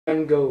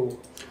And go.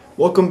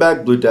 Welcome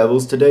back, Blue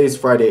Devils. Today is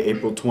Friday,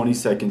 April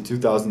 22nd,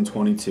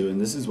 2022,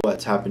 and this is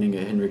what's happening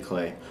at Henry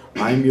Clay.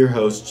 I am your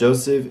host,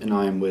 Joseph, and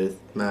I am with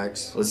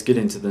Max. Let's get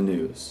into the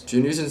news.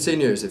 Juniors and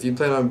seniors, if you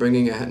plan on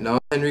bringing a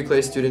non-Henry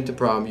Clay student to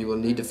prom, you will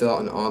need to fill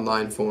out an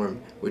online form,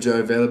 which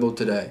are available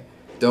today.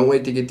 Don't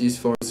wait to get these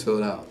forms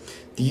filled out.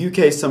 The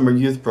UK Summer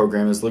Youth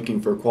Program is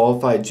looking for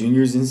qualified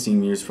juniors and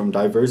seniors from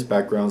diverse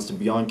backgrounds to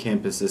be on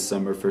campus this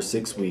summer for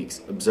 6 weeks,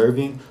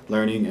 observing,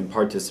 learning, and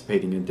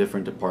participating in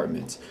different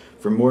departments.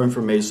 For more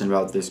information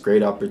about this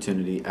great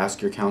opportunity,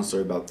 ask your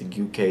counselor about the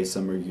UK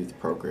Summer Youth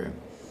Program.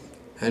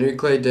 Henry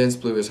Clay Dance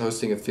Blue is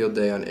hosting a field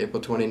day on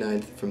April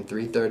 29th from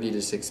 3:30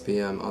 to 6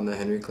 p.m. on the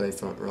Henry Clay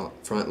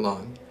front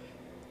lawn.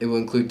 It will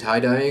include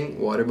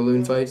tie-dyeing, water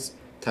balloon fights,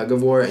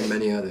 tug-of-war, and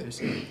many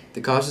others.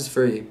 The cost is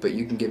free, but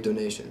you can give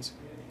donations.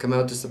 Come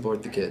out to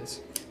support the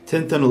kids.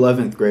 10th and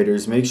 11th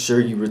graders, make sure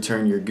you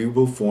return your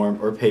Google form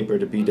or paper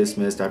to be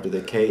dismissed after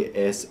the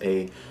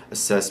KSA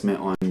assessment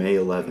on May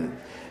 11th.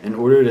 In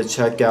order to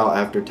check out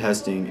after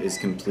testing is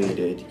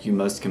completed, you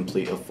must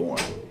complete a form.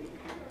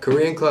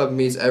 Korean Club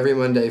meets every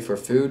Monday for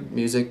food,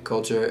 music,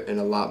 culture, and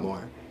a lot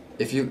more.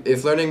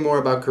 If learning more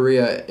about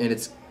Korea and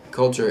its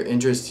culture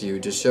interests you,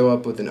 just show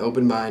up with an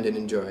open mind and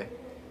enjoy.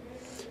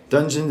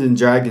 Dungeons and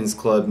Dragons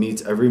Club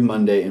meets every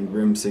Monday in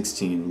room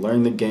 16.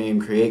 Learn the game,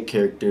 create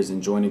characters,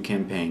 and join a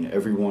campaign.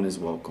 Everyone is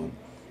welcome.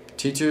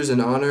 Teachers, in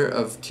honor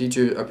of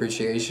Teacher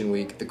Appreciation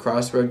Week, the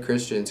Crossroad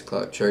Christians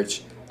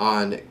Church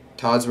on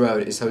Todd's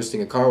Road is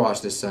hosting a car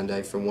wash this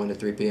Sunday from 1 to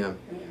 3 p.m.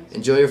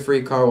 Enjoy a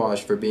free car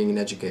wash for being an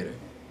educator.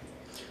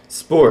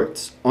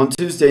 Sports. On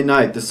Tuesday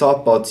night, the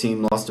softball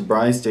team lost to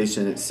Bryan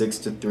Station at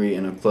 6-3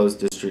 in a close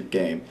district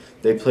game.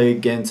 They play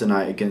again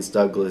tonight against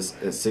Douglas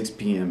at 6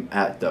 p.m.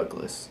 at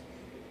Douglas.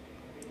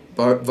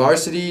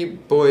 Varsity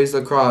boys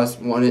lacrosse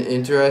won an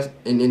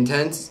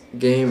intense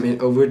game in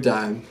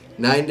overtime,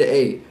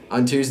 9-8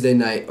 on Tuesday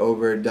night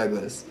over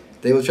Douglas.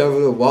 They will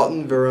travel to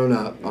Walton,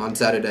 Verona on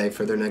Saturday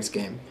for their next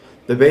game.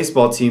 The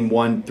baseball team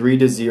won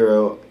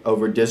 3-0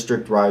 over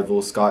district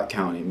rival Scott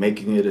County,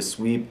 making it a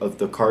sweep of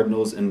the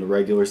Cardinals in the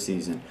regular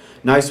season.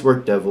 Nice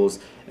work, Devils,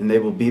 and they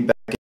will be back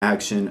in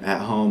action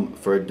at home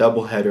for a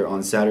doubleheader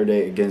on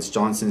Saturday against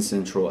Johnson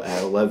Central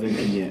at 11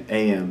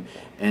 a.m.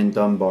 and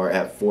Dunbar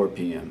at 4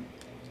 p.m.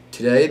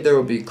 Today there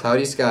will be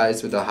cloudy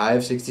skies with a high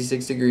of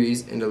 66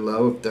 degrees and a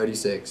low of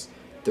 36.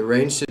 The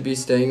rain should be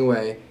staying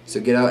away, so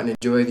get out and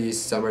enjoy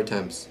these summer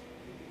temps.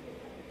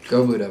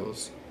 Go Blue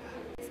Devils.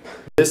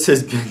 This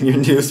has been your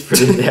news for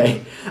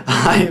today.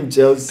 I am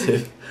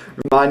Joseph,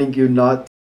 reminding you not